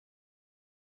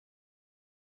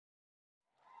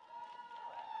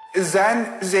زن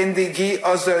زندگی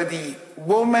آزادی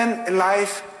woman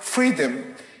life freedom.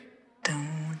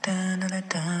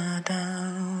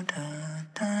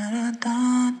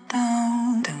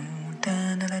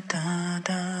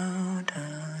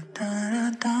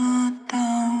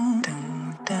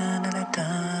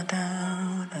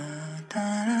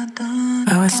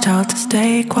 I was told to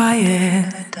stay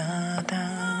quiet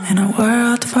in a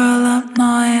world full of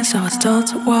noise. I was told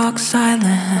to walk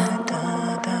silent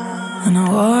in a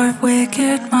war of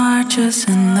wicked marches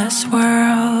in this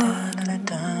world.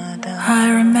 I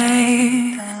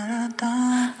remain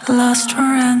lost for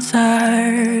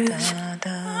answers.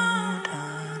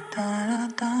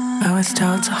 I was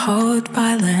told to hold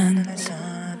violence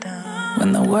when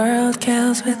the world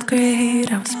kills with greed.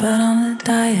 I was put on a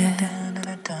diet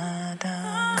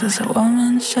 'cause a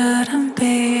woman shouldn't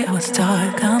be. I was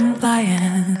taught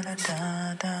compliance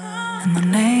in the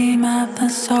name of the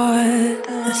sword.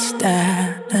 I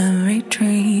stabbed every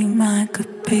dream I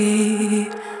could be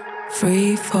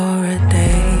free for a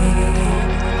day.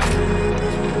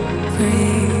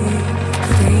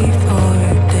 Free for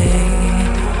a day.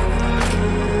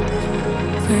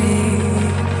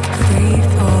 Free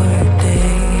for a day.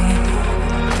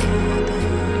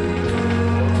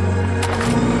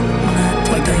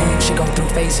 She go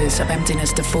through phases of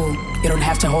emptiness to full. You don't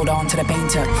have to hold on to the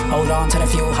painter, hold on to the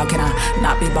fuel. How can I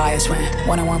not be biased when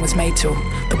one-on-one was made to?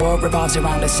 The world revolves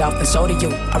around itself and so do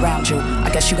you, around you. I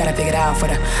guess you gotta figure it out for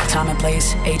the time and place,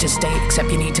 age and state. Except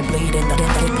you need to bleed in the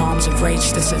palms of rage.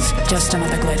 This is just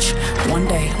another glitch. One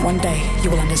day, you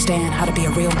will understand how to be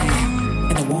a real man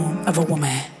in the womb of a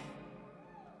woman.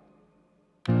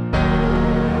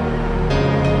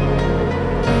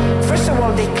 First of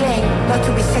all, they claim not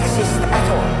to be sexist at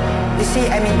all. You see,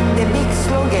 I mean, the big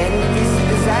slogan is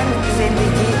Zan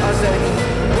Zendegi Azadi.